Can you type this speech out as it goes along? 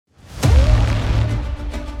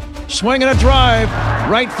Swinging a drive.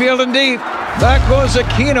 Right field and deep. Back goes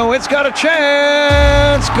Aquino. It's got a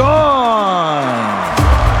chance. Gone.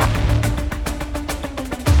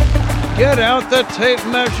 Get out the tape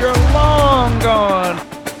measure. Long gone.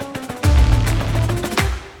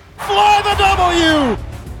 Fly the W!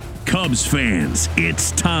 Cubs fans,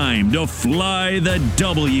 it's time to fly the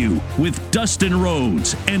W with Dustin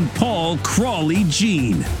Rhodes and Paul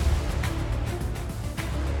Crawley-Jean.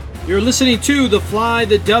 You're listening to the Fly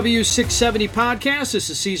the W 670 podcast.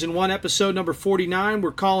 This is season 1, episode number 49.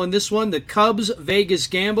 We're calling this one the Cubs Vegas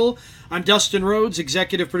Gamble. I'm Dustin Rhodes,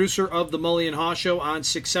 executive producer of the Mully and Haw Show on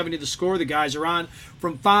 670 The Score. The guys are on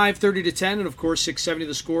from 5:30 to 10, and of course 670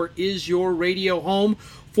 The Score is your radio home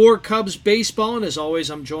for Cubs baseball. And as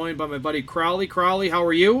always, I'm joined by my buddy Crawley. Crawley, how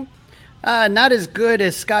are you? Not as good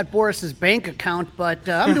as Scott Boris's bank account, but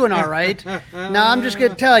I'm doing all right. Now, I'm just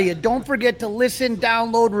going to tell you, don't forget to listen,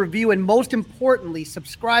 download, review, and most importantly,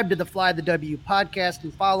 subscribe to the Fly the W podcast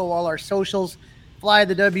and follow all our socials. Fly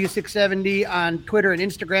the W 670 on Twitter and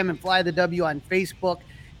Instagram, and Fly the W on Facebook.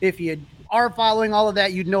 If you are following all of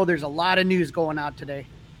that, you'd know there's a lot of news going out today.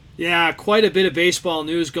 Yeah, quite a bit of baseball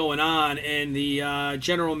news going on, and the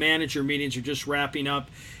general manager meetings are just wrapping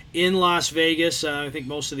up in Las Vegas. I think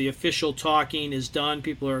most of the official talking is done.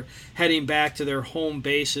 People are heading back to their home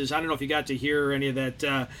bases. I don't know if you got to hear any of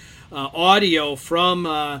that audio from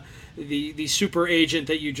the super agent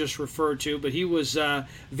that you just referred to, but he was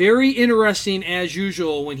very interesting as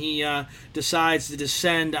usual when he decides to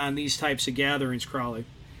descend on these types of gatherings, Crawley.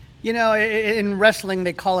 You know, in wrestling,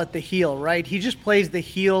 they call it the heel, right? He just plays the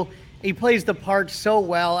heel. He plays the part so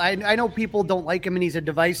well. I know people don't like him and he's a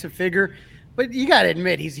divisive figure, but you got to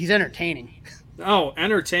admit, he's entertaining. Oh,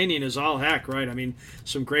 entertaining is all heck, right? I mean,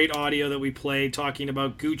 some great audio that we played talking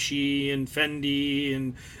about Gucci and Fendi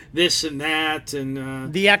and this and that,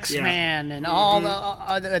 and the X-Man and all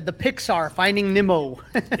the Pixar, Finding Nemo.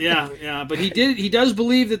 yeah. But he does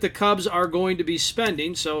believe that the Cubs are going to be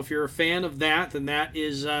spending. So if you're a fan of that, then that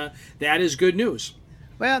is good news.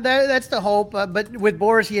 Well, that's the hope. But with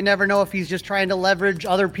Boris, you never know if he's just trying to leverage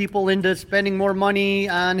other people into spending more money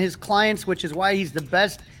on his clients, which is why he's the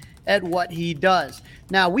best at what he does.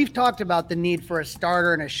 Now, we've talked about the need for a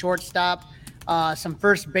starter and a shortstop, some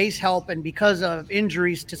first base help, and because of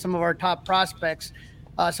injuries to some of our top prospects,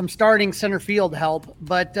 some starting center field help.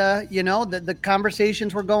 But, the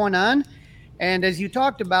conversations were going on. And as you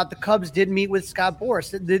talked about, the Cubs did meet with Scott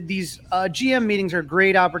Boris. These GM meetings are a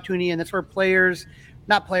great opportunity, and that's where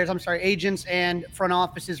agents and front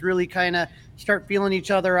offices really kind of start feeling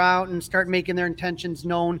each other out and start making their intentions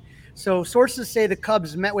known. So sources say the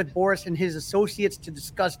Cubs met with Boris and his associates to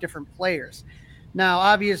discuss different players. Now,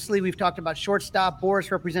 obviously, we've talked about shortstop. Boris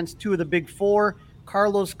represents two of the big four,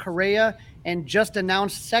 Carlos Correa, and just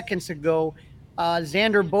announced seconds ago,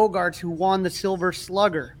 Xander Bogaerts, who won the Silver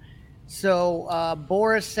Slugger. So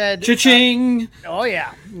Boris said... Cha-ching! Oh,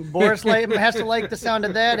 yeah. Boris has to like the sound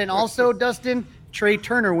of that. And also, Dustin, Trey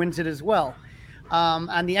Turner wins it as well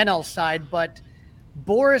on the NL side. But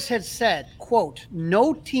Boris has said, quote,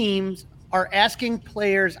 no teams are asking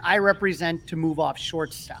players I represent to move off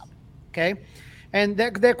shortstop. Okay? And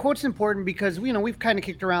that quote's important because, we've kind of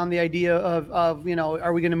kicked around the idea of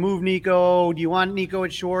are we going to move Nico? Do you want Nico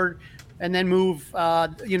at short and then move,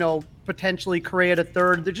 potentially Correa to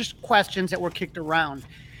third? They're just questions that were kicked around.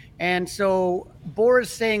 And so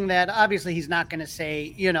Boris saying that, obviously he's not going to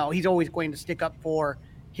say, he's always going to stick up for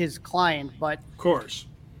his client. But of course,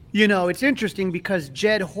 it's interesting because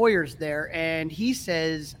Jed Hoyer's there and he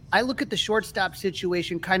says, I look at the shortstop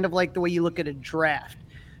situation kind of like the way you look at a draft,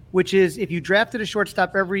 which is if you drafted a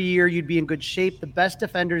shortstop every year, you'd be in good shape. The best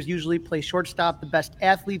defenders usually play shortstop. The best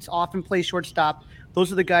athletes often play shortstop.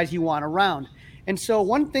 Those are the guys you want around. And so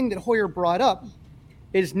one thing that Hoyer brought up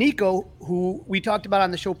is Nico, who we talked about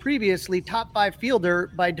on the show previously, top 5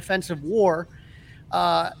 fielder by defensive WAR.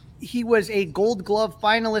 He was a Gold Glove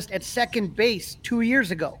finalist at second base 2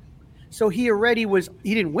 years ago. So he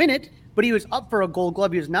didn't win it, but he was up for a Gold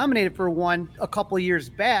Glove. He was nominated for one a couple of years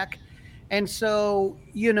back. And so,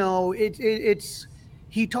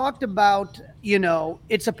 he talked about,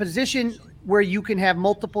 it's a position where you can have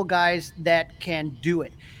multiple guys that can do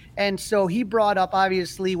it. And so he brought up,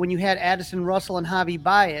 obviously, when you had Addison Russell and Javi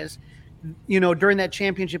Baez, during that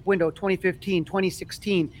championship window, 2015,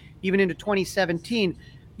 2016, even into 2017,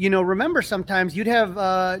 remember sometimes you'd have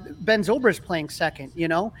Ben Zobrist playing second,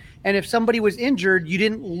 and if somebody was injured, you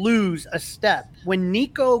didn't lose a step. When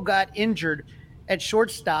Nico got injured at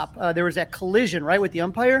shortstop, there was that collision, right, with the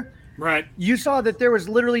umpire? Right. You saw that there was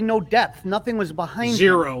literally no depth. Nothing was behind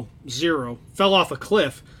him. Zero. Fell off a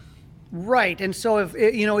cliff. Right. And so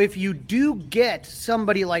if you do get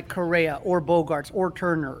somebody like Correa or Bogarts or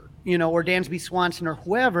Turner, or Dansby Swanson or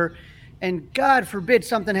whoever, and God forbid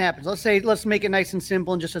something happens. Let's make it nice and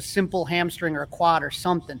simple and just a simple hamstring or a quad or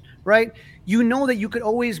something, right? You know that you could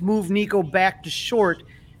always move Nico back to short,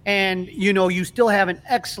 and you still have an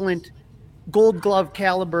excellent Gold Glove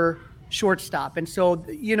caliber shortstop. And so,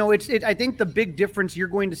 I think the big difference you're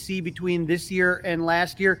going to see between this year and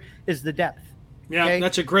last year is the depth. Yeah, Okay?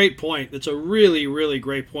 That's a great point. That's a really, really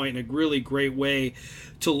great point and a really great way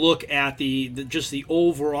to look at just the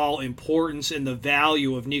overall importance and the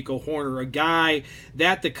value of Nico Hoerner, a guy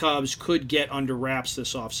that the Cubs could get under wraps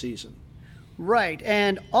this offseason. Right.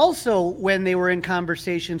 And also, when they were in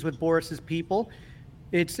conversations with Boris's people,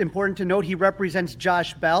 it's important to note he represents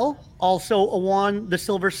Josh Bell, also won the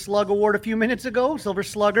Silver Slug Award a few minutes ago, Silver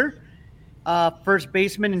Slugger, first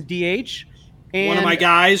baseman and DH. And one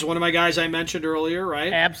of my guys I mentioned earlier,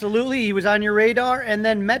 right? Absolutely. He was on your radar. And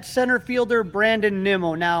then Mets center fielder Brandon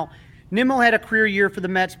Nimmo. Now, Nimmo had a career year for the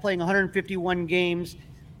Mets, playing 151 games.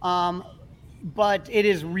 But it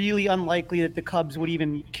is really unlikely that the Cubs would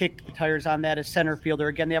even kick the tires on that as center fielder.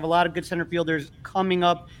 Again, they have a lot of good center fielders coming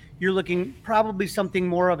up. You're looking probably something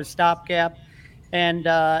more of a stopgap. And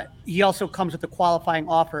he also comes with a qualifying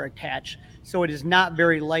offer attached. So it is not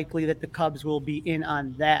very likely that the Cubs will be in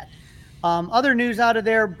on that. Other news out of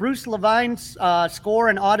there, Bruce Levine, Score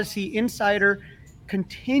and Odyssey insider,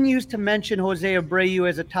 continues to mention Jose Abreu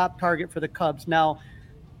as a top target for the Cubs. Now,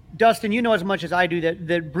 Dustin, you know as much as I do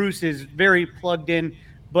that Bruce is very plugged in,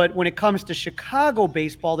 but when it comes to Chicago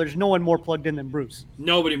baseball, there's no one more plugged in than Bruce.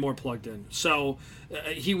 Nobody more plugged in. So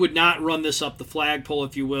he would not run this up the flagpole,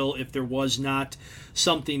 if you will, if there was not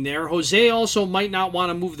something there. Jose also might not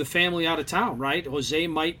want to move the family out of town, right? Jose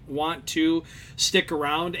might want to stick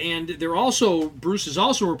around. And Bruce is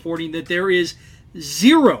also reporting that there is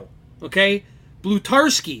zero,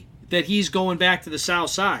 Blutarski, that he's going back to the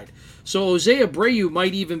south side. So Jose Abreu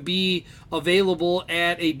might even be available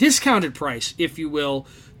at a discounted price, if you will,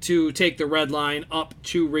 to take the red line up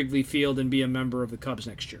to Wrigley Field and be a member of the Cubs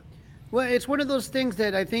next year. Well, it's one of those things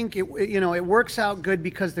that I think it works out good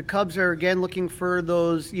because the Cubs are again looking for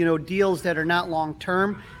those deals that are not long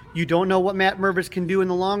term. You don't know what Matt Mervis can do in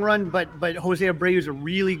the long run, but Jose Abreu is a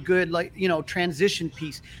really good transition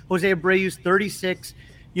piece. Jose Abreu's 36.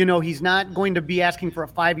 He's not going to be asking for a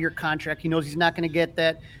 5-year contract. He knows he's not going to get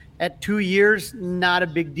that. At 2 years, not a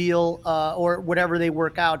big deal, or whatever they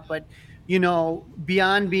work out. But,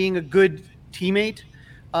 beyond being a good teammate,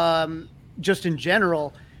 just in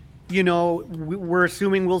general, we're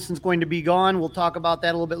assuming Wilson's going to be gone. We'll talk about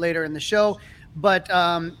that a little bit later in the show. But,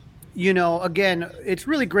 again, it's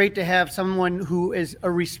really great to have someone who is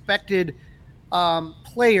a respected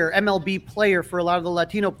player, MLB player for a lot of the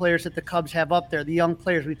Latino players that the Cubs have up there, the young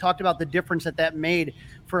players. We talked about the difference that made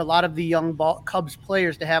for a lot of the young Cubs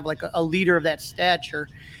players to have like a leader of that stature.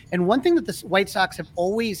 And one thing that the White Sox have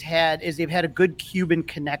always had is they've had a good Cuban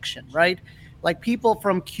connection, right? Like people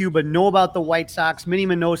from Cuba know about the White Sox, Minnie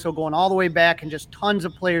Minoso going all the way back, and just tons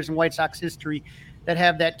of players in White Sox history that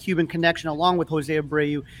have that Cuban connection along with Jose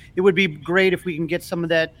Abreu. It would be great if we can get some of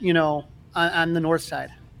that, on the north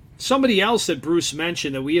side. Somebody else that Bruce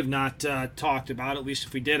mentioned that we have not talked about, at least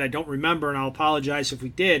if we did, I don't remember, and I'll apologize if we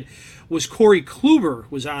did, was Corey Kluber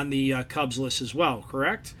was on the Cubs list as well,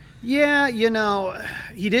 correct? Yeah,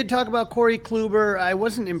 he did talk about Corey Kluber. I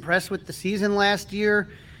wasn't impressed with the season last year.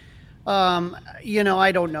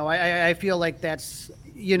 I don't know. I feel like that's,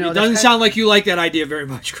 it doesn't sound like you like that idea very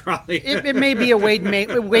much, Crawley. It may be a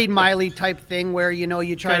Wade Miley type thing where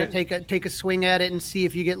you try to take a swing at it and see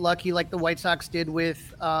if you get lucky, like the White Sox did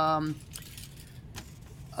with when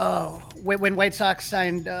White Sox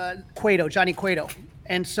signed Johnny Cueto,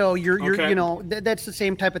 and so you're that's the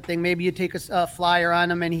same type of thing. Maybe you take a flyer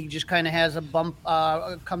on him and he just kind of has a bump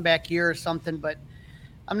comeback year or something, but.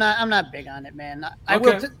 I'm not big on it, man.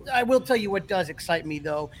 I will tell you what does excite me,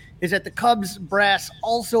 though, is that the Cubs brass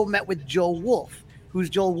also met with Joe Wolf. Who's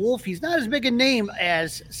Joe Wolf? He's not as big a name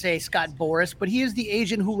as, say, Scott Boras, but he is the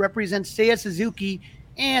agent who represents Seiya Suzuki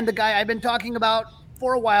and the guy I've been talking about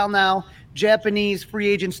for a while now, Japanese free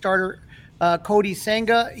agent starter Cody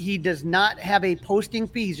Senga. He does not have a posting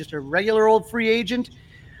fee. He's just a regular old free agent.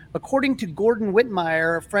 According to Gordon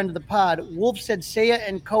Whitmire, a friend of the pod, Wolf said Seiya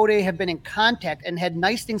and Cody have been in contact and had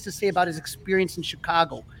nice things to say about his experience in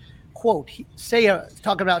Chicago. Quote,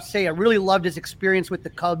 talking about Seiya, really loved his experience with the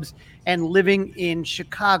Cubs and living in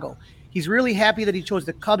Chicago. He's really happy that he chose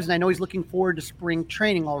the Cubs, and I know he's looking forward to spring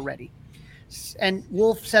training already. And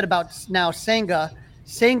Wolf said about now Senga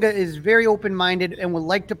Senga is very open-minded and would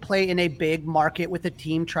like to play in a big market with a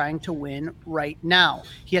team trying to win right now.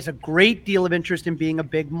 He has a great deal of interest in being a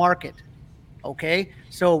big market. Okay,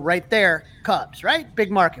 so right there, Cubs, right?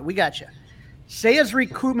 Big market, we got you. Seiya's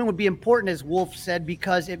recruitment would be important, as Wolf said,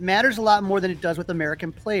 because it matters a lot more than it does with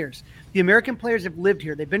American players. The American players have lived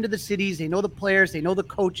here. They've been to the cities. They know the players. They know the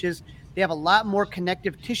coaches. They have a lot more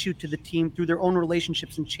connective tissue to the team through their own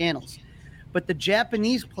relationships and channels. But the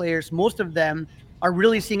Japanese players, most of them are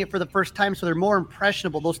really seeing it for the first time, so they're more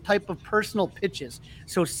impressionable, those type of personal pitches.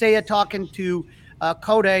 So Seiya talking to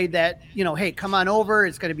Kodai that, hey, come on over.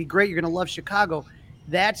 It's going to be great. You're going to love Chicago.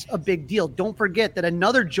 That's a big deal. Don't forget that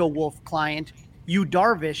another Joe Wolf client, Yu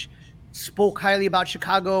Darvish, spoke highly about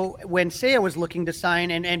Chicago when Seiya was looking to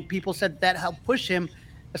sign, and people said that helped push him,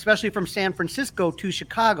 especially from San Francisco to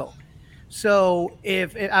Chicago. So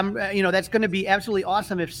if I'm, that's going to be absolutely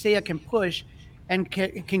awesome if Seiya can push and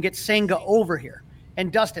can get Senga over here.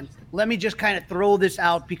 And Dustin, let me just kind of throw this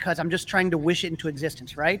out because I'm just trying to wish it into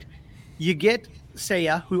existence, right? You get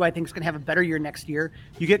Seiya, who I think is going to have a better year next year.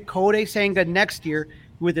 You get Kodai Senga next year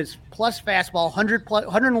with his plus fastball,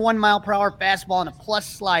 101 mile per hour fastball and a plus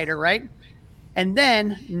slider, right? And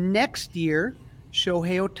then next year,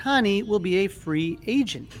 Shohei Ohtani will be a free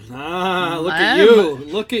agent. Look at you.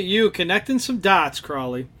 Look at you connecting some dots,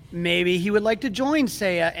 Crawley. Maybe he would like to join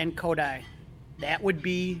Seiya and Kodai. That would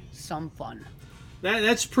be some fun.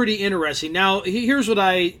 That's pretty interesting. Now, here's what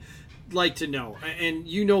I like to know, and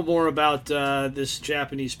you know more about this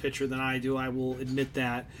Japanese pitcher than I do, I will admit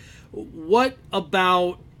that. What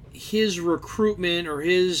about his recruitment or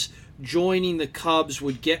his joining the Cubs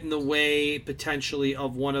would get in the way potentially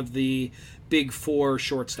of one of the big four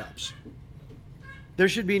shortstops? There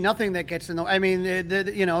should be nothing that gets in the. I mean,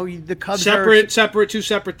 the Cubs separate, two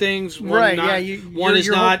separate things. One right? Not, yeah, one is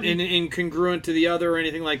not incongruent to the other or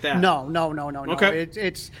anything like that. No. Okay.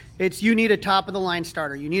 It's you need a top of the line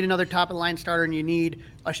starter. You need another top of the line starter, and you need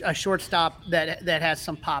a shortstop that has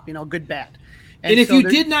some pop. Good bat. And if you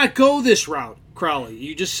did not go this route, Crowley,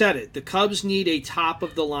 you just said it. The Cubs need a top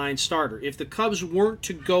of the line starter. If the Cubs weren't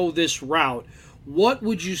to go this route, what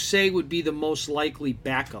would you say would be the most likely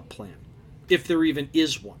backup plan, if there even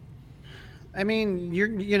is one? I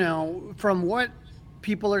mean, from what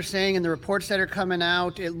people are saying and the reports that are coming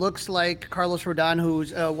out, it looks like Carlos Rodon,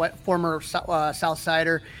 who's a former South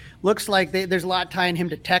Sider, looks like there's a lot tying him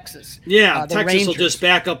to Texas. Yeah, Texas Rangers will just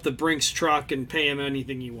back up the Brinks truck and pay him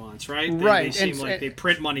anything he wants, right? They seem like they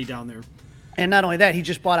print money down there. And not only that, he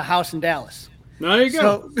just bought a house in Dallas. There you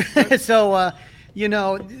go. So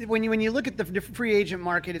when you look at the free agent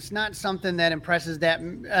market, it's not something that impresses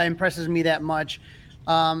me that much.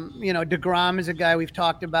 DeGrom is a guy we've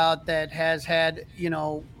talked about that has had,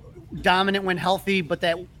 dominant when healthy, but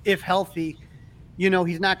that if healthy,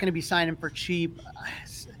 he's not going to be signing for cheap.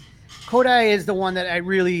 Kodai is the one that I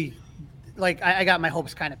really like. I got my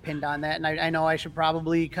hopes kind of pinned on that, and I know I should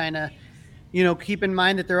probably kind of, keep in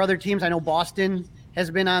mind that there are other teams. I know Boston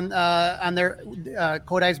has been on their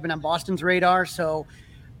Kodai's been on Boston's radar, so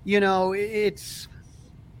I'm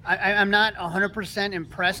not 100%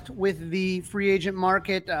 impressed with the free agent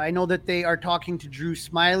market. I know that they are talking to Drew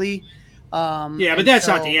Smyly. But that's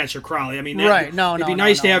not the answer, Crowley. I mean, it'd be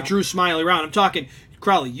nice to have Drew Smyly around. I'm talking,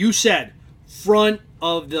 Crowley, you said front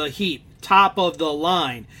of the heap, top of the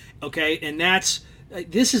line, okay? And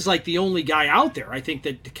this is like the only guy out there, I think,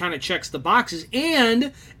 that kind of checks the boxes.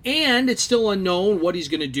 And it's still unknown what he's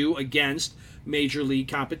going to do against major league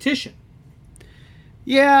competition.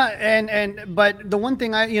 Yeah, but the one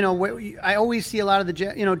thing I always see a lot of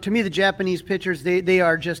to me, the Japanese pitchers, they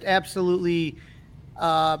are just absolutely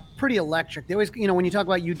pretty electric. They always, when you talk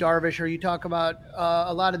about Yu Darvish or you talk about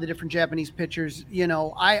a lot of the different Japanese pitchers,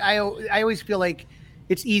 I always feel like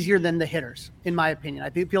it's easier than the hitters, in my opinion. I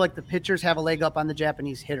feel like the pitchers have a leg up on the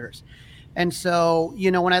Japanese hitters. And so,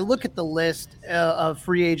 when I look at the list of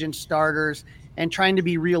free agent starters and trying to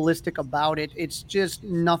be realistic about it, it's just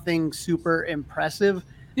nothing super impressive.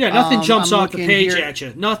 Yeah, nothing jumps off the page at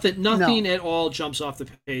you. Nothing at all jumps off the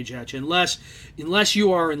page at you, unless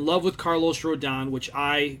you are in love with Carlos Rodon, which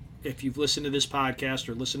if you've listened to this podcast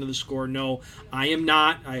or listened to the score, no, I am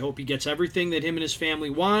not. I hope he gets everything that him and his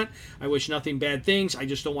family want. I wish nothing bad things. I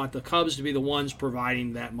just don't want the Cubs to be the ones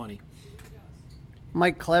providing that money.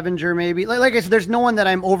 Mike Clevenger, maybe. Like I said, there's no one that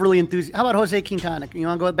I'm overly enthused. How about Jose Quintana? You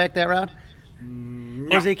want to go back that route?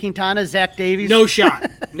 No. Jose Quintana, Zach Davies? No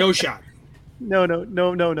shot. No shot.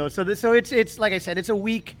 No. So it's like I said, it's a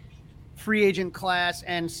weak free agent class,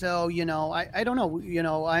 and so I don't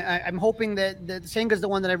know. I'm hoping that Senga's the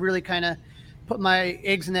one that I've really kind of put my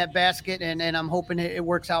eggs in that basket, and I'm hoping it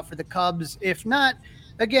works out for the Cubs. If not,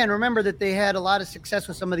 again, remember that they had a lot of success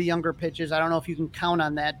with some of the younger pitches. I don't know if you can count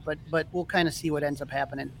on that, but we'll kind of see what ends up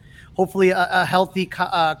happening. Hopefully a healthy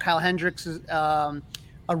Kyle Hendricks is a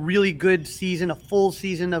really good season, a full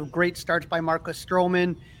season of great starts by Marcus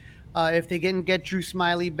Stroman. If they can get Drew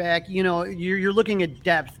Smiley back, you're looking at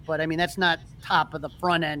depth, but I mean, that's not top of the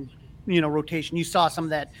front end, rotation. You saw some of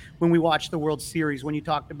that when we watched the World Series, when you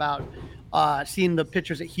talked about seeing the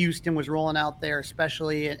pitchers that Houston was rolling out there,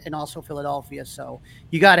 especially, and also Philadelphia. So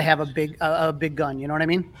you got to have a big gun. You know what I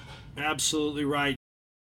mean? Absolutely right.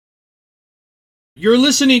 You're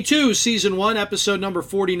listening to Season 1, Episode number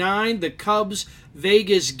 49, The Cubs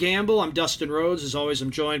Vegas Gamble. I'm Dustin Rhodes. As always,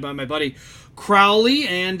 I'm joined by my buddy Crowley.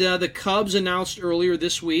 And the Cubs announced earlier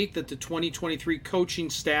this week that the 2023 coaching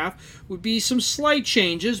staff would be some slight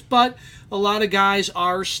changes, but a lot of guys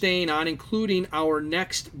are staying on, including our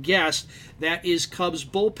next guest. That is Cubs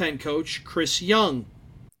bullpen coach Chris Young.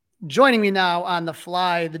 Joining me now on the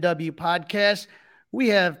Fly the W podcast, we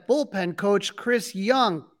have bullpen coach Chris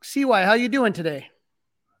Young. CY, how you doing today?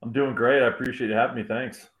 I'm doing great. I appreciate you having me.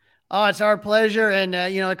 Thanks. Oh, it's our pleasure. And,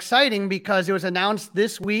 exciting because it was announced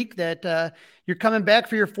this week that you're coming back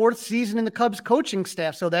for your 4th season in the Cubs coaching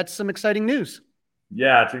staff. So that's some exciting news.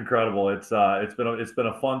 Yeah, it's incredible. It's been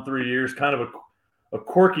a fun 3 years, kind of a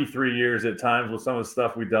quirky 3 years at times with some of the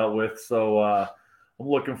stuff we dealt with. So I'm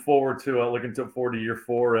looking forward to year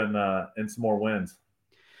 4 and some more wins.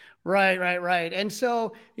 Right. And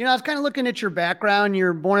so, I was kind of looking at your background.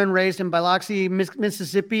 You're born and raised in Biloxi,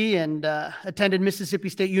 Mississippi, and attended Mississippi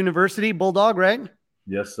State University, Bulldog, right?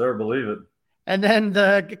 Yes, sir. Believe it. And then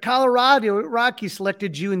the Colorado Rockies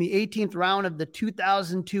selected you in the 18th round of the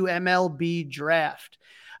 2002 MLB draft.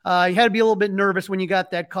 You had to be a little bit nervous when you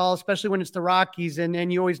got that call, especially when it's the Rockies,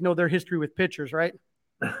 and you always know their history with pitchers, right?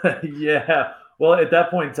 Yeah. Well, at that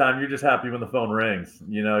point in time, you're just happy when the phone rings.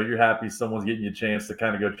 You're happy someone's getting you a chance to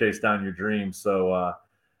kind of go chase down your dreams. So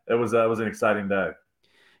it was an exciting day.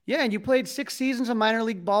 Yeah, and you played 6 seasons of minor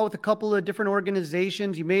league ball with a couple of different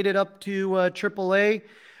organizations. You made it up to AAA.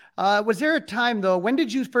 Was there a time, though, when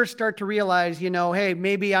did you first start to realize, hey,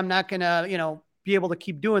 maybe I'm not going to, be able to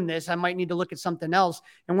keep doing this. I might need to look at something else.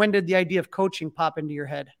 And when did the idea of coaching pop into your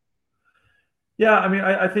head? Yeah, I mean,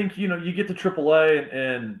 I think, you get to AAA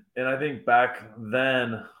and I think back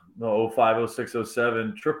then, 05, 06,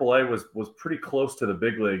 07, AAA was pretty close to the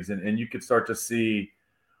big leagues. And you could start to see,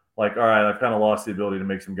 like, all right, I've kind of lost the ability to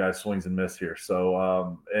make some guys swings and miss here.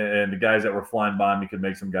 So, and the guys that were flying by me could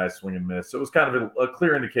make some guys swing and miss. So it was kind of a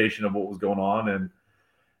clear indication of what was going on.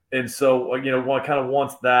 And so,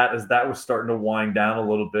 once that was starting to wind down a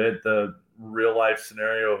little bit, the real life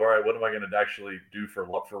scenario of, all right, what am I going to actually do for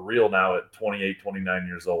real now at 28, 29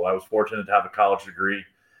 years old? I was fortunate to have a college degree,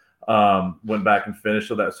 went back and finished.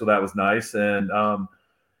 So that was nice. And I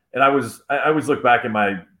always look back at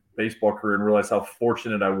my baseball career and realize how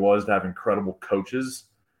fortunate I was to have incredible coaches.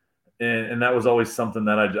 And that was always something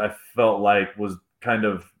that I felt like was kind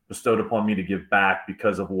of bestowed upon me to give back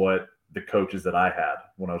because of what the coaches that I had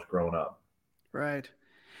when I was growing up. Right.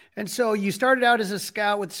 And so you started out as a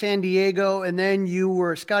scout with San Diego, and then you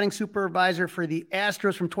were a scouting supervisor for the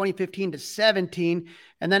Astros from 2015 to 17.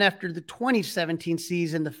 And then after the 2017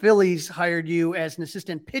 season, the Phillies hired you as an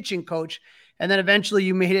assistant pitching coach. And then eventually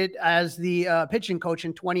you made it as the pitching coach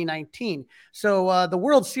in 2019. So the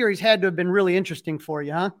World Series had to have been really interesting for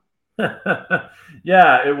you, huh?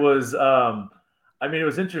 Yeah, it was. It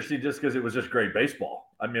was interesting just because it was just great baseball.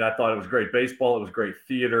 I mean, I thought it was great baseball. It was great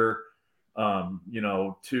theater.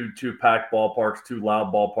 Two packed ballparks, 2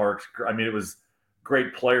 loud ballparks. I mean, it was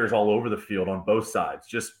great players all over the field on both sides.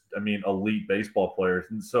 Elite baseball players.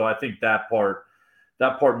 And so I think that part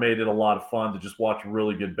made it a lot of fun to just watch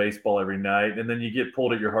really good baseball every night. And then you get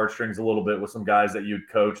pulled at your heartstrings a little bit with some guys that you'd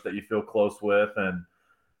coach that you feel close with. And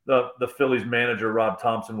the Phillies manager, Rob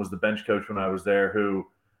Thompson, was the bench coach when I was there, who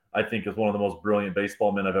I think is one of the most brilliant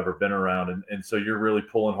baseball men I've ever been around. And so you're really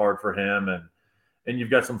pulling hard for him. And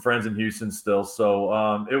you've got some friends in Houston still.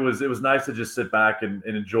 So it was nice to just sit back and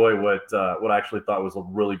enjoy what I actually thought was a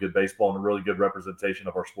really good baseball and a really good representation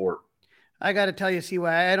of our sport. I got to tell you,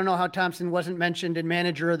 CY, I don't know how Thompson wasn't mentioned in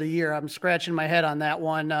Manager of the Year. I'm scratching my head on that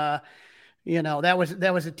one. That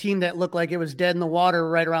was a team that looked like it was dead in the water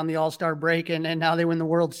right around the All-Star break, and now they win the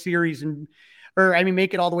World Series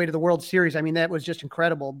make it all the way to the World Series. I mean, that was just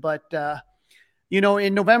incredible. But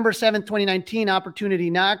in November 7th, 2019, opportunity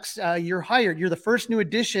knocks. You're hired. You're the first new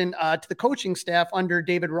addition to the coaching staff under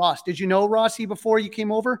David Ross. Did you know Rossi before you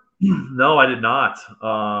came over? No, I did not.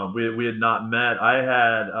 We had not met. I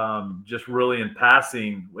had just really in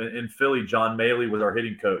passing in Philly, John Maley was our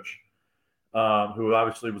hitting coach. who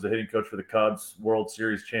obviously was a hitting coach for the Cubs, World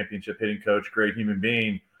Series championship hitting coach, great human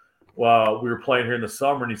being. Well, we were playing here in the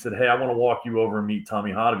summer, and he said, "Hey, I want to walk you over and meet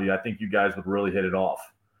Tommy Hotovy. I think you guys would really hit it off."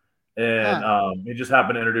 And he just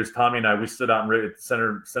happened to introduce Tommy and I. We stood out in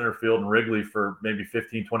center field in Wrigley for maybe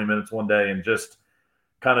 15, 20 minutes one day and just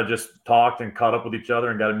kind of just talked and caught up with each other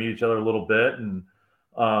and got to meet each other a little bit. And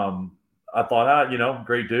I thought,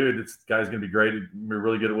 great dude. This guy's going to be great. We're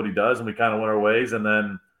really good at what he does. And we kind of went our ways. And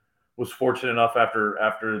then was fortunate enough after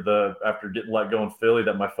getting let go in Philly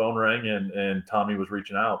that my phone rang and Tommy was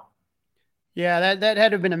reaching out. Yeah, that had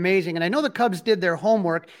to have been amazing. And I know the Cubs did their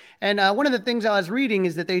homework. And one of the things I was reading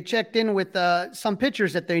is that they checked in with some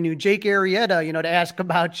pitchers that they knew, Jake Arrieta, to ask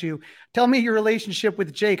about you. Tell me your relationship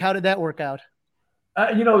with Jake. How did that work out?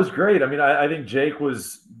 It was great. I mean, I think Jake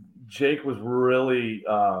was really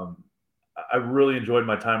I really enjoyed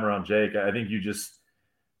my time around Jake. I think you just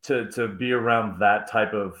to be around that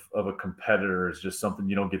type of a competitor is just something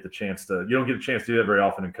you don't get the chance to do that very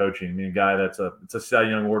often in coaching. I mean, a guy it's a Cy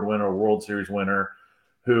Young Award winner, a World Series winner,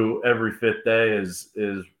 who every fifth day is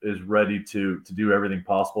ready to do everything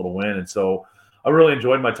possible to win. And so I really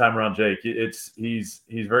enjoyed my time around Jake. He's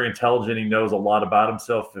very intelligent. He knows a lot about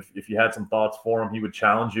himself. If you had some thoughts for him, he would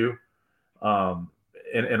challenge you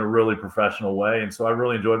in a really professional way. And so I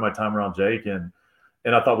really enjoyed my time around Jake, and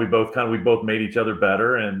I thought we both made each other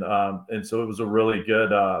better. And so it was a really good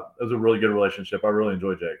relationship. I really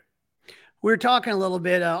enjoyed Jake. We were talking a little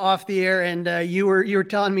bit off the air, and you were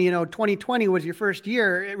telling me, 2020 was your first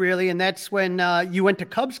year, really, and that's when you went to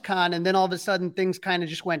CubsCon, and then all of a sudden things kind of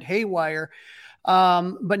just went haywire.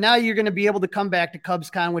 But now you're going to be able to come back to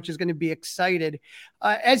CubsCon, which is going to be excited.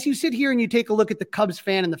 As you sit here and you take a look at the Cubs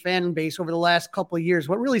fan and the fan base over the last couple of years,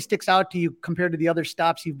 what really sticks out to you compared to the other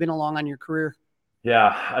stops you've been along on your career?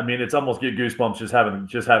 Yeah, I mean, it's almost get goosebumps just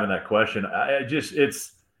having that question.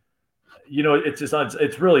 It's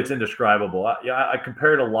indescribable. I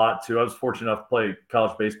compare it a lot to. I was fortunate enough to play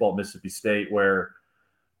college baseball at Mississippi State, where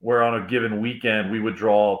on a given weekend we would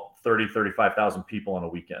draw 35,000 people on a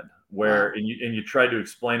weekend. And you try to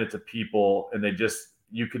explain it to people, and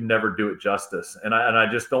you can never do it justice. And I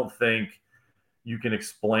just don't think you can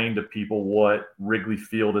explain to people what Wrigley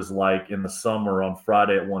Field is like in the summer on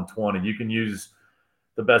Friday at 1:20. You can use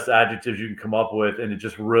the best adjectives you can come up with, and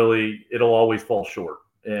it'll always fall short.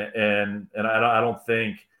 And I don't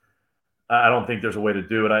think there's a way to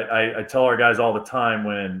do it. I tell our guys all the time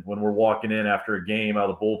when we're walking in after a game out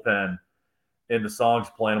of the bullpen and the song's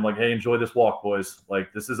playing, I'm like, hey, enjoy this walk, boys.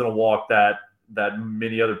 Like, this isn't a walk that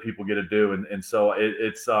many other people get to do. And so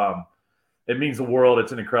it means the world.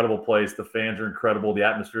 It's an incredible place. The fans are incredible. The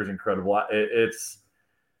atmosphere is incredible. It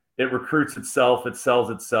recruits itself. It sells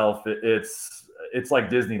itself. It's like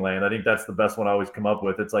Disneyland. I think that's the best one I always come up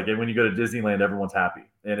with. It's like when you go to Disneyland, everyone's happy.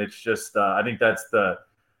 And it's just, I think that's the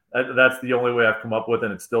only way I've come up with,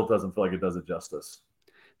 and it still doesn't feel like it does it justice.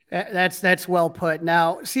 That's well put.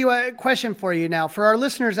 Now, see, a question for you now. For our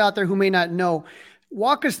listeners out there who may not know,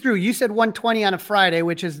 walk us through. You said 1:20 on a Friday,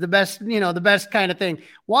 which is the best, the best kind of thing.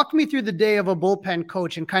 Walk me through the day of a bullpen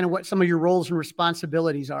coach and kind of what some of your roles and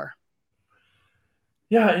responsibilities are.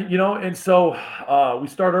 Yeah, and so we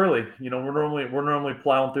start early. We're normally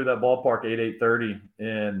plowing through that ballpark 8:30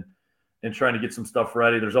 and trying to get some stuff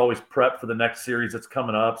ready. There's always prep for the next series that's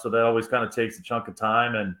coming up, so that always kind of takes a chunk of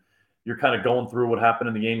time. And you're kind of going through what happened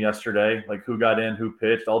in the game yesterday, like who got in, who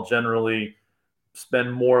pitched. I'll generally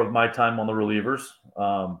spend more of my time on the relievers,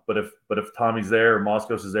 but if Tommy's there or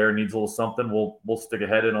Moskos is there and needs a little something, we'll stick a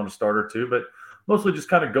head in on a start or two. But mostly just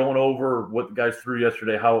kind of going over what the guys threw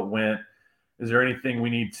yesterday, how it went. Is there anything we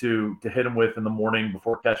need to hit them with in the morning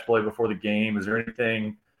before catch play, before the game? Is there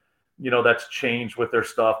anything, that's changed with their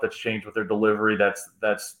stuff, that's changed with their delivery,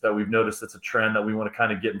 that we've noticed it's a trend that we want to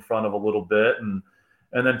kind of get in front of a little bit?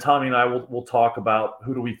 And then Tommy and I will talk about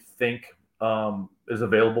who do we think is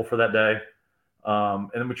available for that day.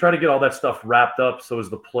 And then we try to get all that stuff wrapped up so as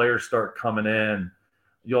the players start coming in,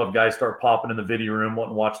 you'll have guys start popping in the video room,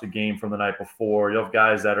 wanting to watch the game from the night before. You'll have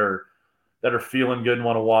guys that are feeling good and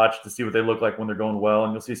want to watch to see what they look like when they're going well.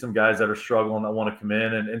 And you'll see some guys that are struggling that want to come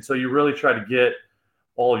in. And so you really try to get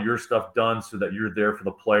all of your stuff done so that you're there for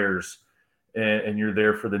the players and you're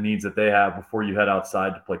there for the needs that they have before you head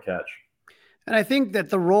outside to play catch. And I think that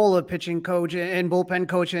the role of pitching coach and bullpen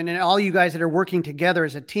coach and all you guys that are working together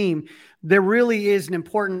as a team, there really is an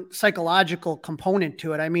important psychological component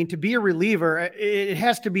to it. I mean, to be a reliever, it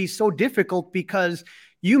has to be so difficult because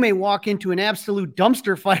you may walk into an absolute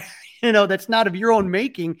dumpster fire, that's not of your own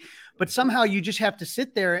making, but somehow you just have to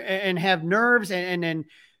sit there and have nerves and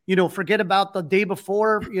forget about the day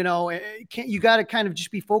before, you got to kind of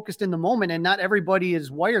just be focused in the moment, and not everybody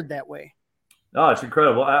is wired that way. No, it's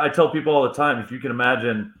incredible. I tell people all the time, if you can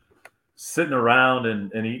imagine sitting around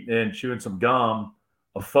and eating and chewing some gum,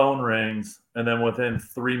 a phone rings, and then within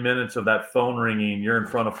 3 minutes of that phone ringing, you're in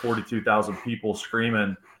front of 42,000 people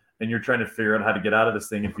screaming, and you're trying to figure out how to get out of this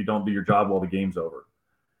thing if you don't do your job while the game's over.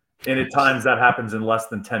 And at times that happens in less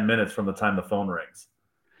than 10 minutes from the time the phone rings.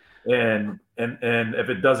 And if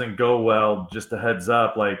it doesn't go well, just a heads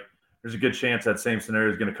up, like there's a good chance that same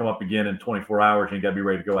scenario is going to come up again in 24 hours and you got to be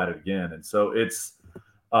ready to go at it again. And so it's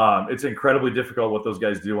incredibly difficult what those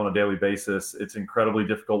guys do on a daily basis. It's incredibly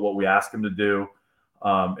difficult what we ask them to do.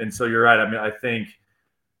 And so you're right. I mean, I think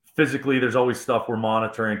physically there's always stuff we're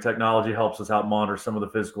monitoring. Technology helps us out monitor some of the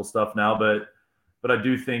physical stuff now, but I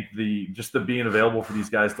do think the being available for these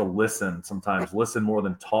guys to listen more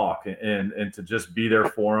than talk, and to just be there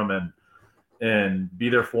for them and be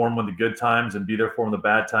there for them when the good times and be there for them the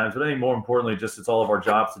bad times. But I think more importantly, it's all of our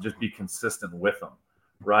jobs to just be consistent with them,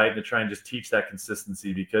 right? And to try and just teach that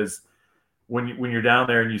consistency, because when you're down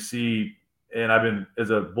there and you see, and I've been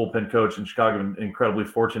as a bullpen coach in Chicago, been incredibly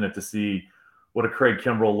fortunate to see what a Craig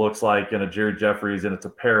Kimbrell looks like, and a Jerry Jeffries, and a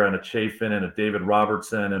Tepera, and a Chafin, and a David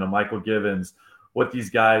Robertson, and a Michael Givens, what these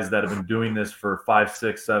guys that have been doing this for 5,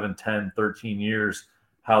 6, 7, 10, 13 years,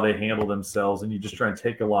 how they handle themselves. And you just try and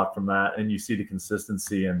take a lot from that, and you see the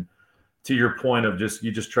consistency. And to your point of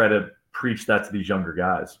you just try to preach that to these younger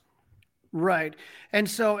guys. Right. And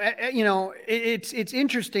so, it's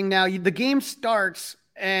interesting now. The game starts,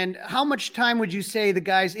 and how much time would you say the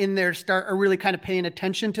guys in there are really kind of paying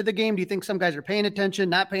attention to the game? Do you think some guys are paying attention,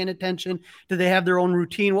 not paying attention? Do they have their own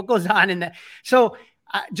routine? What goes on in that? So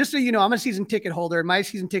just so you know, I'm a season ticket holder, and my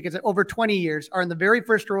season tickets over 20 years are in the very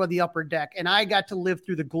first row of the upper deck. And I got to live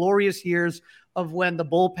through the glorious years of when the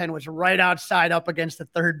bullpen was right outside up against the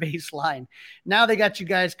third base line. Now they got you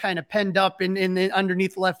guys kind of penned up in the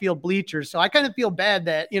underneath the left field bleachers. So I kind of feel bad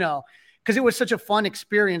that, because it was such a fun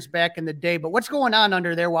experience back in the day. But what's going on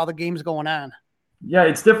under there while the game's going on? Yeah,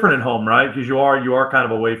 it's different at home, right? Because you are kind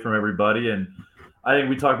of away from everybody. And I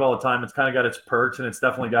think we talk about all the time, it's kind of got its perks and it's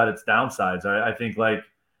definitely got its downsides. I think like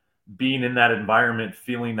being in that environment,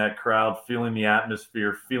 feeling that crowd, feeling the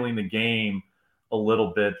atmosphere, feeling the game a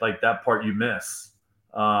little bit, like that part you miss.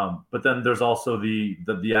 But then there's also the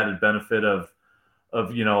added benefit of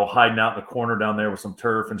hiding out in the corner down there with some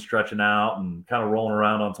turf and stretching out and kind of rolling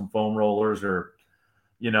around on some foam rollers, or,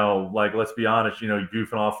 like, let's be honest,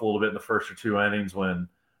 goofing off a little bit in the first or two innings when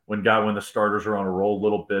the starters are on a roll a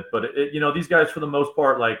little bit. But these guys, for the most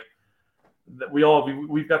part, like,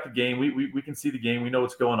 we've got the game. We can see the game. We know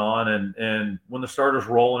what's going on. And when the starter's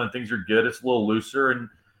rolling and things are good, it's a little looser.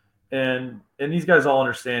 And these guys all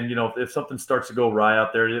understand, if something starts to go awry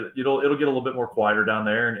out there, it'll get a little bit more quieter down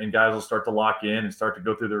there, and guys will start to lock in and start to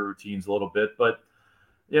go through their routines a little bit. But,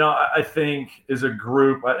 I think as a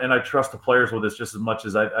group, and I trust the players with this just as much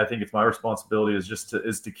as I think it's my responsibility,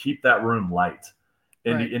 is to keep that room light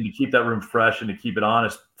and, right, and to keep that room fresh and to keep it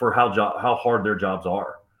honest for how hard their jobs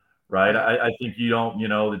are. Right. I think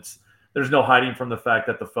there's no hiding from the fact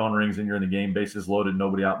that the phone rings and you're in the game, bases loaded,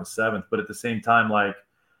 nobody out in the seventh. But at the same time, like,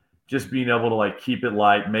 just being able to, like, keep it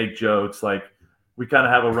light, make jokes. Like, we kind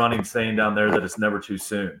of have a running saying down there that it's never too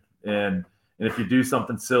soon. And if you do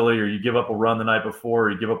something silly, or you give up a run the night before,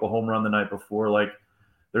 or you give up a home run the night before, like,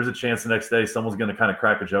 there's a chance the next day someone's going to kind of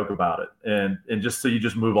crack a joke about it. And just so you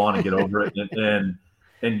just move on and get over it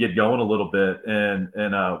and get going a little bit. And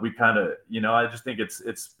we kind of, I just think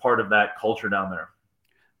it's part of that culture down there.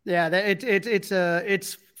 Yeah,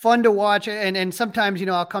 it's fun to watch. And sometimes,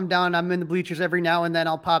 I'll come down, I'm in the bleachers every now and then,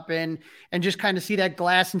 I'll pop in and just kind of see that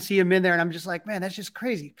glass and see him in there. And I'm just like, man, that's just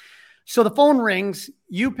crazy. So the phone rings,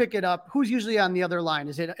 you pick it up. Who's usually on the other line?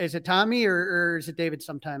 Is it Tommy or is it David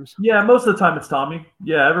sometimes? Yeah, most of the time it's Tommy.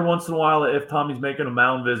 Yeah, every once in a while, if Tommy's making a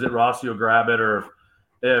mound visit, Rossi will grab it, or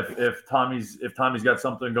if Tommy's got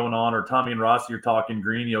something going on, or Tommy and Rossi are talking,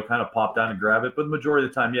 Greeny will kind of pop down and grab it. But the majority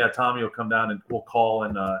of the time, yeah, Tommy will come down and we'll call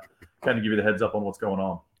and kind of give you the heads up on what's going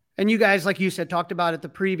on. And you guys, like you said, talked about it the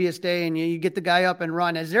previous day, and you get the guy up and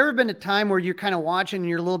run. Has there ever been a time where you're kind of watching and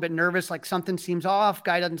you're a little bit nervous, like something seems off,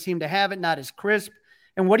 guy doesn't seem to have it, not as crisp?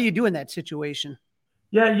 And what do you do in that situation?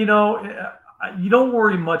 Yeah, you don't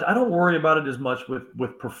worry much. I don't worry about it as much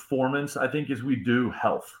with performance, I think, as we do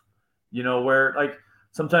health. Where, like,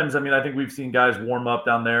 sometimes, I think we've seen guys warm up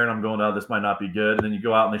down there and I'm going, oh, this might not be good. And then you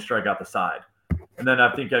go out and they strike out the side. And then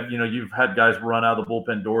I think, you've had guys run out of the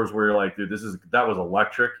bullpen doors where you're like, dude, that was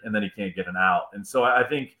electric. And then he can't get an out. And so I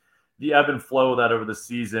think the ebb and flow of that over the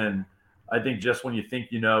season, I think just when you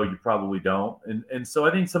think, you probably don't. And so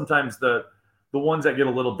I think sometimes the ones that get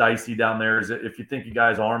a little dicey down there is if you think a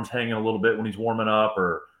guy's arm's hanging a little bit when he's warming up,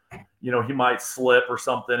 or he might slip or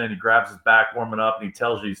something and he grabs his back warming up and he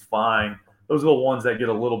tells you he's fine. Those are the ones that get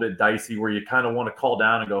a little bit dicey where you kind of want to call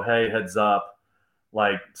down and go, hey, heads up,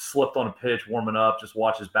 like slipped on a pitch warming up, just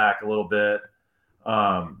watch his back a little bit.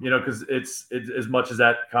 Because it's as much as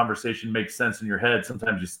that conversation makes sense in your head,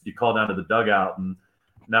 sometimes you call down to the dugout and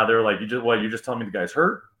now they're like, you're just telling me the guy's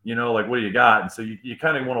hurt, like, what do you got? And so you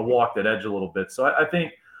kind of want to walk that edge a little bit. So I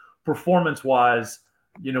think performance wise,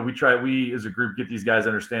 we as a group get these guys to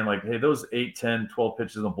understand like, hey, those 8, 10, 12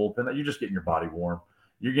 pitches in the bullpen, that you're just getting your body warm.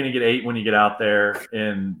 You're going to get 8 when you get out there,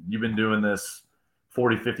 and you've been doing this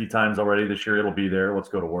 40, 50 times already this year. It'll be there. Let's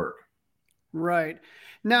go to work. Right.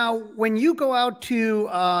 Now, when you go out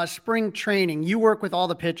to spring training, you work with all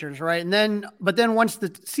the pitchers, right? But then once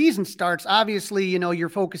the season starts, obviously, your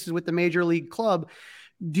focus is with the major league club.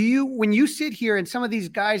 When you sit here and some of these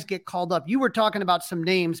guys get called up, you were talking about some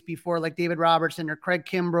names before, like David Robertson or Craig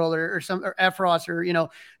Kimbrell or Efros or,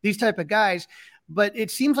 these type of guys. But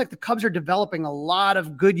it seems like the Cubs are developing a lot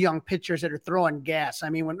of good young pitchers that are throwing gas. I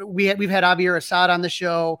mean, when we've had Javier Assad on the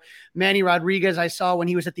show, Manny Rodriguez, I saw when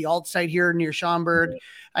he was at the alt site here near Schaumburg.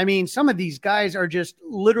 I mean, some of these guys are just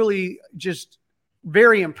literally just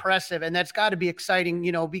very impressive. And that's got to be exciting,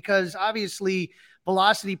 because obviously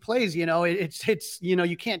velocity plays, it's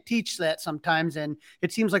you can't teach that sometimes. And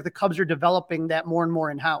it seems like the Cubs are developing that more and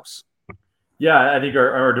more in-house. Yeah, I think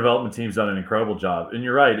our development team's done an incredible job. And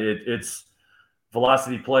you're right. It's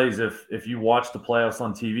velocity plays. If you watch the playoffs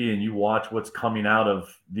on TV and you watch what's coming out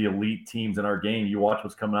of the elite teams in our game, you watch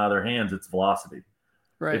what's coming out of their hands, it's velocity.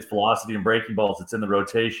 Right. It's velocity and breaking balls. It's in the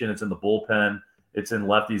rotation. It's in the bullpen. It's in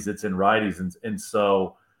lefties. It's in righties. And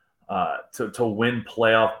so to win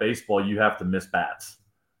playoff baseball, you have to miss bats.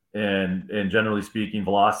 And generally speaking,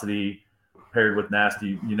 velocity paired with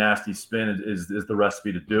nasty spin is the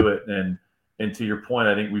recipe to do it. And to your point,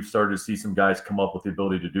 I think we've started to see some guys come up with the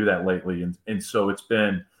ability to do that lately. And so it's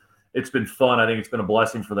been fun. I think it's been a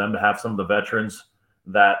blessing for them to have some of the veterans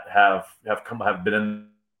that have been in.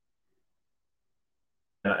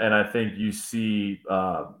 And I think you see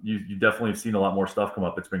you definitely have seen a lot more stuff come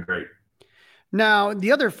up. It's been great. Now,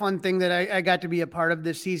 the other fun thing that I got to be a part of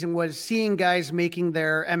this season was seeing guys making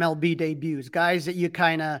their MLB debuts, guys that you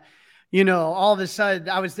kind of, all of a sudden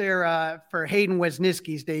I was there for Hayden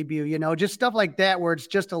Wesniewski's debut, just stuff like that where it's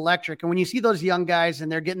just electric. And when you see those young guys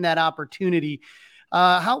and they're getting that opportunity,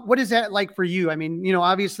 what is that like for you? I mean,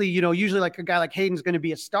 obviously, usually like a guy like Hayden's going to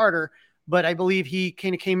be a starter, but I believe he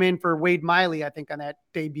kind of came in for Wade Miley, I think, on that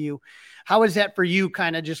debut. How is that for you,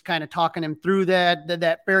 kind of talking him through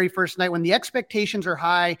that very first night when the expectations are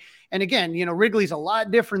high? And again, Wrigley's a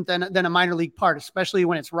lot different than a minor league part, especially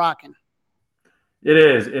when it's rocking. It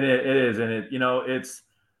is. And it is. And it's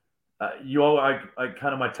I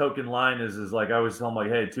kind of, my token line is like, I always tell them like,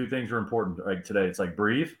 hey, 2 things are important like today. It's like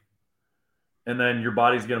breathe. And then your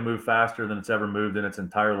body's going to move faster than it's ever moved in its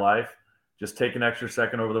entire life. Just take an extra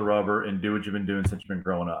second over the rubber and do what you've been doing since you've been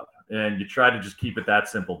growing up. And you try to just keep it that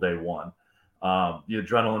simple day one. The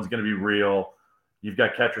adrenaline's going to be real. You've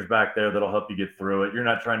got catchers back there that'll help you get through it. You're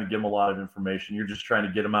not trying to give them a lot of information. You're just trying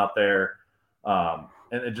to get them out there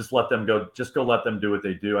and just let them go. Just go let them do what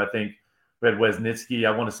they do. I think we had Wesniewski.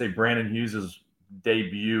 I want to say Brandon Hughes'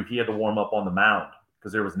 debut, he had to warm up on the mound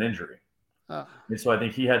because there was an injury. And so I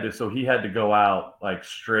think he had to go out like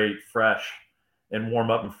straight, fresh, and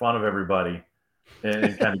warm up in front of everybody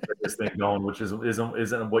and kind of get this thing going, which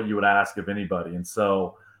isn't what you would ask of anybody. And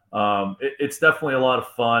so it's definitely a lot of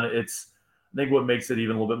fun. I think what makes it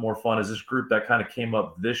even a little bit more fun is this group that kind of came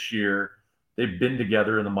up this year. They've been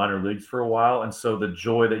together in the minor leagues for a while. And so the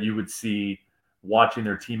joy that you would see watching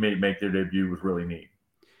their teammate make their debut was really neat.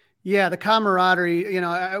 Yeah, the camaraderie,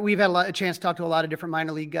 we've had a chance to talk to a lot of different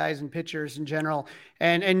minor league guys and pitchers in general.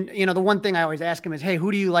 And the one thing I always ask them is, hey,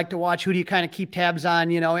 who do you like to watch? Who do you kind of keep tabs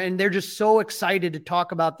on, and they're just so excited to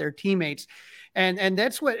talk about their teammates. And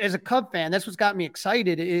that's what, as a Cub fan, that's what's got me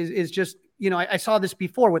excited is just, I saw this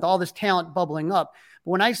before with all this talent bubbling up.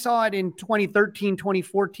 But when I saw it in 2013,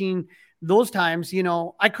 2014, those times,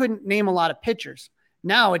 I couldn't name a lot of pitchers.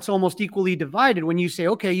 Now it's almost equally divided when you say,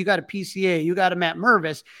 okay, you got a PCA, you got a Matt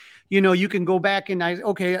Mervis. You can go back and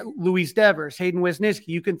Luis Devers, Hayden Wesniewski,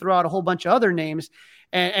 you can throw out a whole bunch of other names.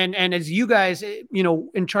 And as you guys,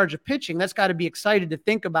 in charge of pitching, that's got to be excited to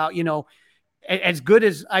think about, as good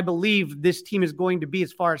as I believe this team is going to be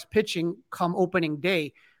as far as pitching come opening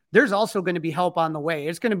day, there's also going to be help on the way.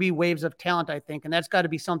 It's going to be waves of talent, I think. And that's got to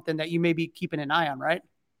be something that you may be keeping an eye on, right?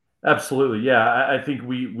 Absolutely. Yeah. I think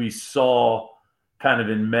we saw kind of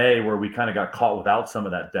in May where we kind of got caught without some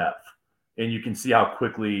of that depth. And you can see how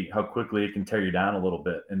quickly it can tear you down a little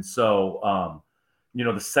bit. And so,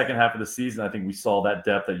 the second half of the season, I think we saw that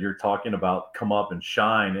depth that you're talking about come up and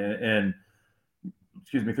shine. And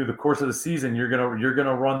excuse me, through the course of the season, you're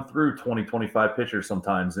gonna run through 20, 25 pitchers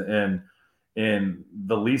sometimes, and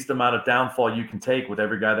the least amount of downfall you can take with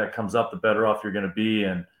every guy that comes up, the better off you're going to be.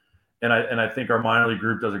 And I think our minor league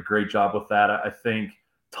group does a great job with that. I think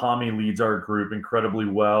Tommy leads our group incredibly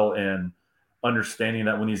well, and understanding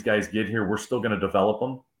that when these guys get here, we're still going to develop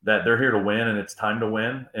them, that they're here to win and it's time to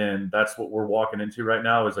win. And that's what we're walking into right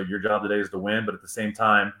now, is like, your job today is to win. But at the same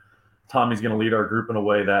time, Tommy's going to lead our group in a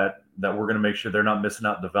way that we're going to make sure they're not missing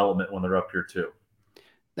out in development when they're up here too.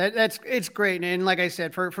 It's great. And like I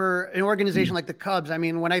said, for an organization like the Cubs, I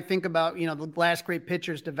mean, when I think about, the last great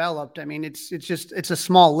pitchers developed, I mean, it's a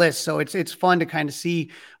small list. So it's fun to kind of see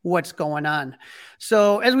what's going on.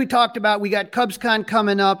 So as we talked about, we got CubsCon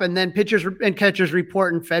coming up, and then pitchers and catchers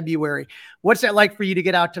report in February. What's that like for you to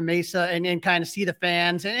get out to Mesa and kind of see the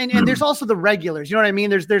fans? And there's also the regulars, you know what I mean?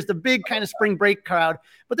 There's the big kind of spring break crowd,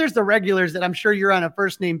 but there's the regulars that I'm sure you're on a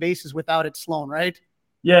first name basis without it, Sloan, right?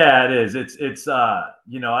 Yeah, it is. It's I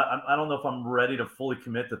don't know if I'm ready to fully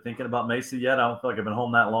commit to thinking about Mesa yet. I don't feel like I've been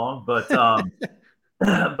home that long, but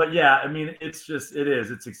but yeah, I mean, it's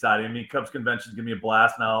exciting. I mean, Cubs convention is gonna be a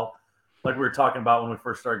blast now. Like we were talking about when we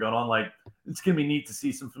first started going on, like, it's gonna be neat to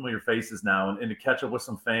see some familiar faces now and to catch up with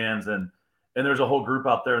some fans, and there's a whole group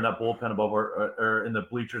out there in that bullpen above or in the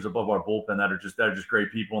bleachers above our bullpen that are just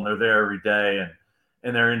great people, and they're there every day,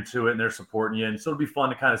 and they're into it and they're supporting you. And so it'll be fun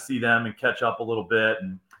to kind of see them and catch up a little bit.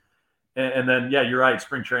 And then, yeah, you're right.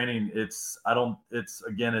 Spring training, it's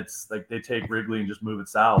like they take Wrigley and just move it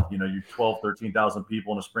south. You're 12, 13,000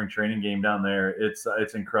 people in a spring training game down there. It's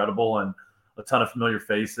incredible, and a ton of familiar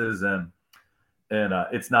faces, and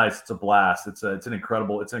it's nice. It's a blast. It's an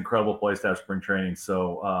incredible place to have spring training.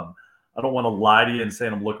 So I don't want to lie to you and say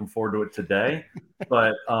I'm looking forward to it today,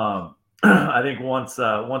 but I think once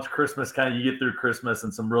Christmas, kind of, you get through Christmas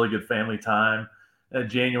and some really good family time,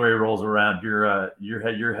 January rolls around,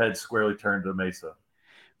 your head squarely turned to Mesa.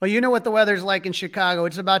 Well, you know what the weather's like in Chicago.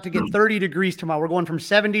 It's about to get 30 degrees tomorrow. We're going from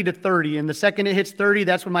 70 to 30, and the second it hits 30,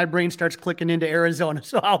 that's when my brain starts clicking into Arizona.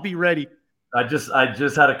 So I'll be ready. I just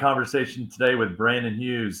had a conversation today with Brandon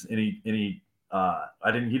Hughes, and he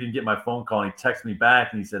didn't get my phone call. And he texted me back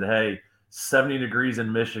and he said, "Hey, 70 degrees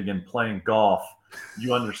in Michigan playing golf.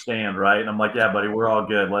 You understand, right?" And I'm like, "Yeah, buddy, we're all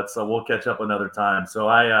good. We'll catch up another time." So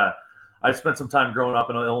I spent some time growing up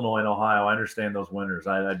in Illinois and Ohio. I understand those winters.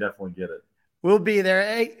 I definitely get it. We'll be there.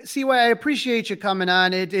 Hey, CY, I appreciate you coming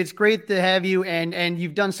on. It's great to have you, and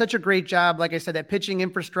you've done such a great job. Like I said, that pitching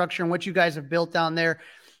infrastructure and what you guys have built down there.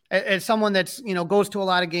 As someone that's, goes to a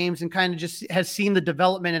lot of games and kind of just has seen the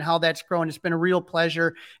development and how that's grown, it's been a real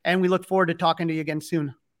pleasure. And we look forward to talking to you again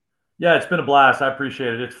soon. Yeah, it's been a blast. I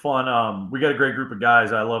appreciate it. It's fun. We got a great group of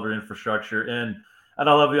guys. I love our infrastructure, and I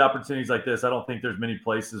love the opportunities like this. I don't think there's many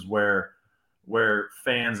places where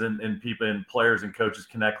fans and people and players and coaches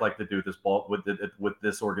connect like they do with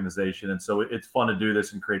this organization. And so it's fun to do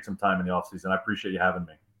this and create some time in the offseason. I appreciate you having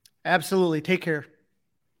me. Absolutely. Take care.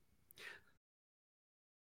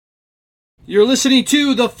 You're listening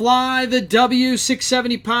to the Fly the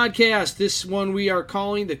W670 podcast. This one we are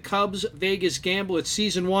calling the Cubs Vegas Gamble. It's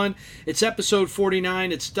season 1. It's episode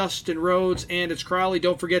 49. It's Dustin Rhodes and it's Crowley.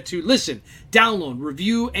 Don't forget to listen, download,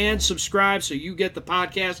 review, and subscribe so you get the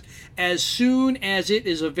podcast as soon as it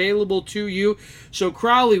is available to you. So,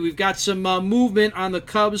 Crowley, we've got some movement on the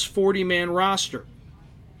Cubs 40-man roster.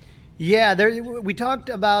 Yeah, we talked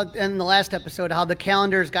about in the last episode how the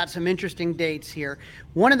calendar's got some interesting dates here.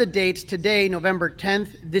 One of the dates today, November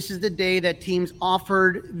 10th, this is the day that teams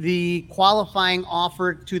offered the qualifying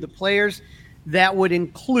offer to the players. That would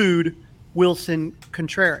include Wilson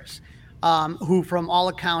Contreras, who from all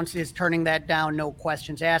accounts is turning that down, no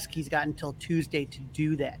questions asked. He's got until Tuesday to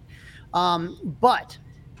do that. But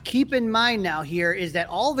keep in mind now here is that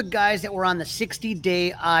all the guys that were on the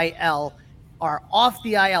 60-day IL are off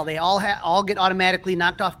the IL. They all get automatically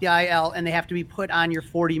knocked off the IL, and they have to be put on your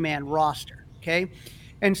 40-man roster, okay?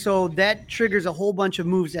 And so that triggers a whole bunch of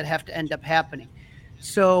moves that have to end up happening.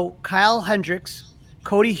 So Kyle Hendricks,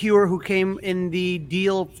 Cody Hewer, who came in the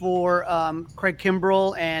deal for Craig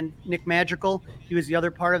Kimbrell and Nick Madrigal, he was the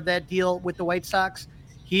other part of that deal with the White Sox.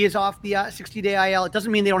 He is off the 60-day IL. It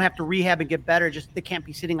doesn't mean they don't have to rehab and get better, just they can't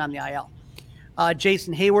be sitting on the IL.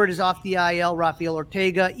 Jason Hayward is off the IL. Rafael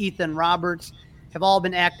Ortega, Ethan Roberts have all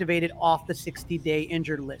been activated off the 60-day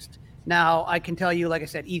injured list. Now, I can tell you, like I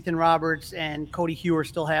said, Ethan Roberts and Cody Hewer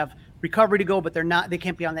still have recovery to go, but they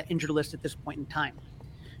can't be on that injured list at this point in time.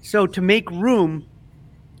 So to make room,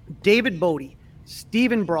 David Bodie,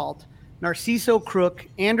 Steven Brault, Narciso Crook,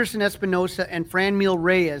 Anderson Espinosa, and Franmil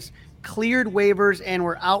Reyes cleared waivers and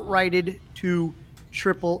were outrighted to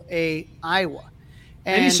Triple-A Iowa.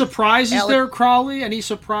 And any surprises there, Crawley? Any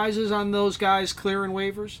surprises on those guys clearing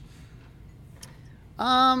waivers?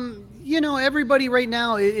 Everybody right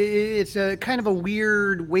now, it's a kind of a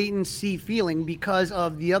weird wait-and-see feeling because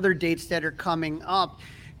of the other dates that are coming up.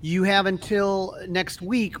 You have until next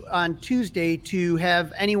week on Tuesday to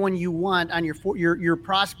have anyone you want on your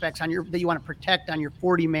prospects that you want to protect on your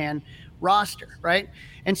 40-man roster, right?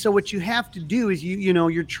 And so what you have to do is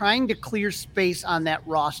you're trying to clear space on that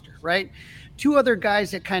roster, right? Two other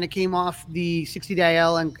guys that kind of came off the 60-day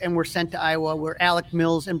IL and were sent to Iowa were Alec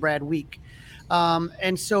Mills and Brad Week.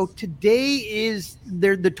 And so today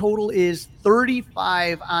the total is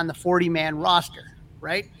 35 on the 40-man roster,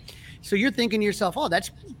 right? So you're thinking to yourself, oh, that's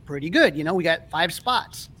pretty good. We got 5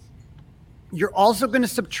 spots. You're also going to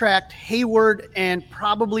subtract Hayward and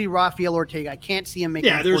probably Rafael Ortega. I can't see him making.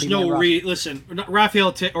 Yeah, there's no listen.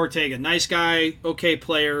 Rafael Ortega, nice guy, okay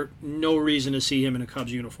player. No reason to see him in a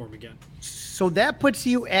Cubs uniform again. So that puts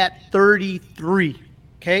you at 33.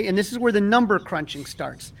 Okay, and this is where the number crunching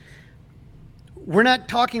starts. We're not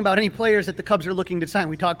talking about any players that the Cubs are looking to sign.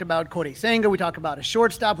 We talked about Kodai Senga. We talked about a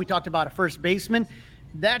shortstop. We talked about a first baseman.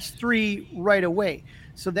 That's 3 right away.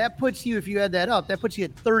 So that puts you, if you add that up, that puts you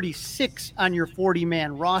at 36 on your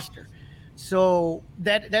 40-man roster. So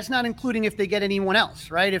that's not including if they get anyone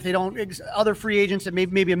else, right? If they don't, other free agents that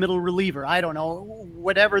maybe a middle reliever, I don't know,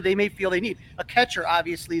 whatever they may feel they need. A catcher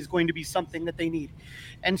obviously is going to be something that they need.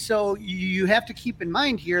 And so you have to keep in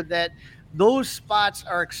mind here that those spots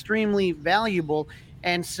are extremely valuable.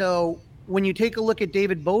 And so when you take a look at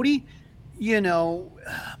David Bodie,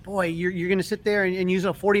 boy, you're going to sit there and use a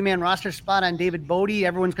 40-man roster spot on David Bodie.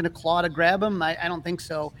 Everyone's going to claw to grab him. I don't think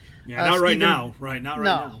so. Yeah, not right now. Right, not right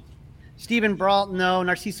now. Steven Brault, no.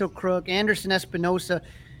 Narciso Crook, Anderson Espinosa.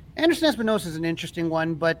 Anderson Espinosa is an interesting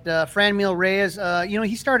one, but Franmil Reyes,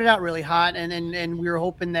 he started out really hot, and we were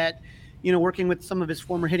hoping that, working with some of his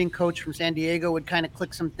former hitting coach from San Diego would kind of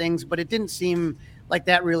click some things, but it didn't seem like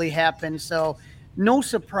that really happened. So no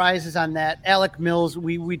surprises on that. Alec Mills,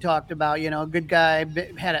 we talked about, good guy,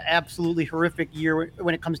 had an absolutely horrific year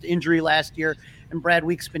when it comes to injury last year, and Brad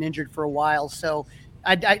Week's been injured for a while. So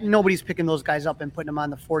nobody's picking those guys up and putting them on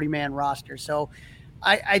the 40-man roster. So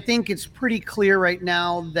I think it's pretty clear right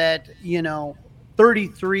now that,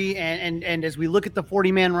 33 and as we look at the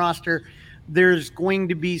 40-man roster, there's going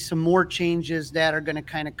to be some more changes that are going to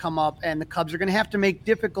kind of come up, and the Cubs are going to have to make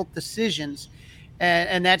difficult decisions.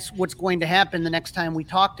 And that's what's going to happen the next time we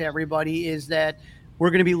talk to everybody, is that we're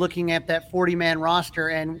going to be looking at that 40-man roster,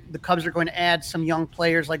 and the Cubs are going to add some young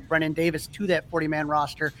players like Brennan Davis to that 40-man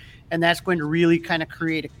roster, and that's going to really kind of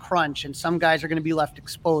create a crunch, and some guys are going to be left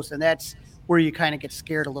exposed, and that's where you kind of get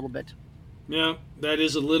scared a little bit. Yeah, that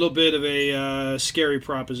is a little bit of a scary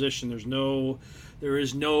proposition. There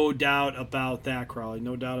is no doubt about that, Crawley.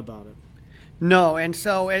 No doubt about it. No, and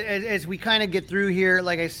so as we kind of get through here,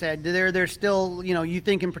 like I said, there's still, you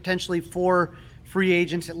thinking potentially 4 free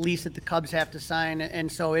agents at least that the Cubs have to sign,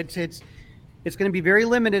 and so it's going to be very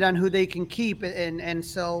limited on who they can keep, and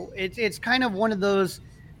so it's kind of one of those,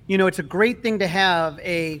 it's a great thing to have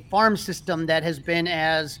a farm system that has been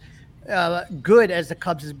as good as the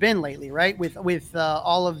Cubs has been lately, right? With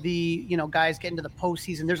all of the guys getting to the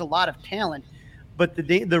postseason, there's a lot of talent. But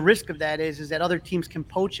the risk of that is that other teams can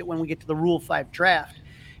poach it when we get to the Rule 5 draft.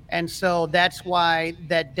 And so that's why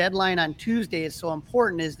that deadline on Tuesday is so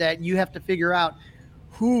important, is that you have to figure out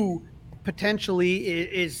who potentially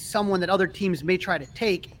is someone that other teams may try to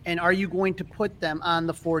take, and are you going to put them on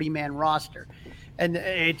the 40-man roster? And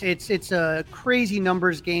it's a crazy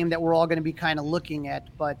numbers game that we're all going to be kind of looking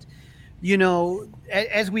at. But,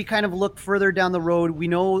 as we kind of look further down the road, we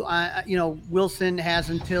know, Wilson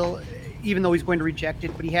has until – even though he's going to reject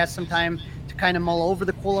it, but he has some time to kind of mull over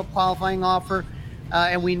the qualifying offer.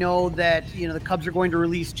 And we know that, the Cubs are going to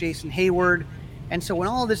release Jason Hayward. And so when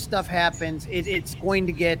all this stuff happens, it's going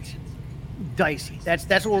to get dicey. That's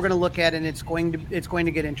what we're going to look at, and it's going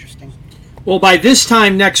to get interesting. Well, by this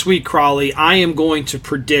time next week, Crawley, I am going to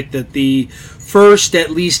predict that the first,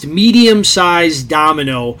 at least medium-sized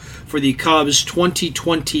domino for the Cubs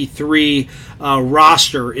 2023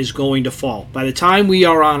 roster is going to fall. By the time we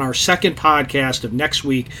are on our second podcast of next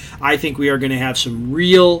week, I think we are going to have some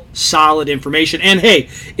real solid information. And hey,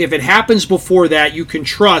 if it happens before that, you can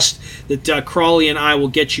trust that Crawley and I will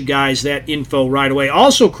get you guys that info right away.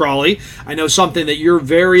 Also, Crawley, I know something that you're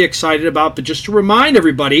very excited about, but just to remind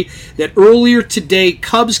everybody that earlier today,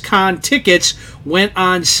 CubsCon tickets went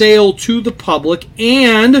on sale to the public,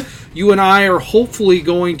 and you and I are hopefully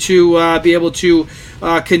going to be able to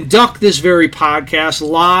conduct this very podcast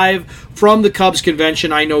live from the Cubs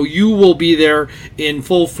convention. I know you will be there in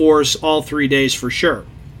full force all 3 days for sure.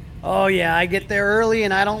 Oh yeah, I get there early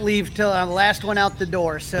and I don't leave till I'm the last one out the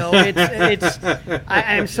door. So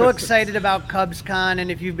I'm so excited about CubsCon.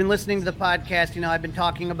 And if you've been listening to the podcast, I've been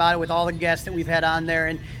talking about it with all the guests that we've had on there,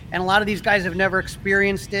 and a lot of these guys have never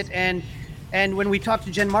experienced it. And when we talked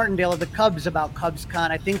to Jen Martindale of the Cubs about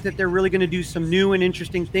CubsCon, I think that they're really going to do some new and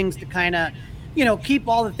interesting things to kind of, keep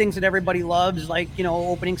all the things that everybody loves, like,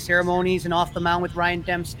 opening ceremonies and off the mound with Ryan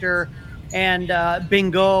Dempster and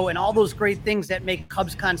bingo and all those great things that make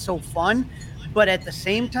CubsCon so fun. But at the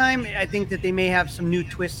same time, I think that they may have some new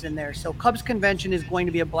twists in there. So Cubs Convention is going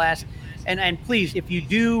to be a blast. And please, if you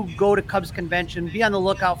do go to Cubs Convention, be on the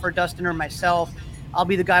lookout for Dustin or myself. I'll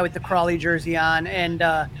be the guy with the Crawley jersey on. And,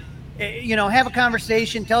 have a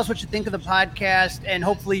conversation. Tell us what you think of the podcast. And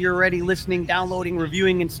hopefully you're already listening, downloading,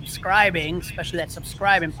 reviewing, and subscribing, especially that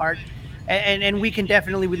subscribing part. And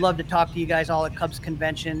we'd love to talk to you guys all at Cubs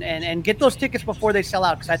Convention and get those tickets before they sell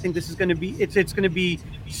out, because I think this is going to be it's going to be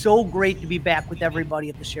so great to be back with everybody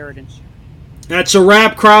at the Sheraton. That's a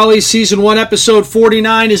wrap, Crawley. Season 1, episode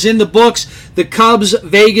 49 is in the books. The Cubs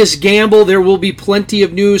Vegas Gamble. There will be plenty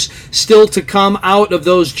of news still to come out of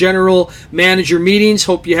those general manager meetings.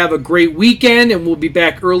 Hope you have a great weekend, and we'll be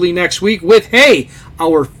back early next week with,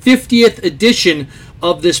 our 50th edition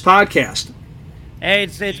of this podcast. Hey,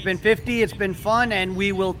 it's been 50. It's been fun, and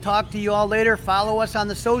we will talk to you all later. Follow us on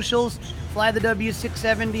the socials, Fly the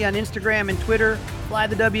W670 on Instagram and Twitter, Fly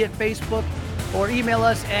the W at Facebook, or email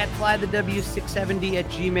us at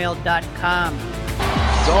flythew670@gmail.com.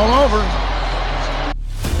 It's all over.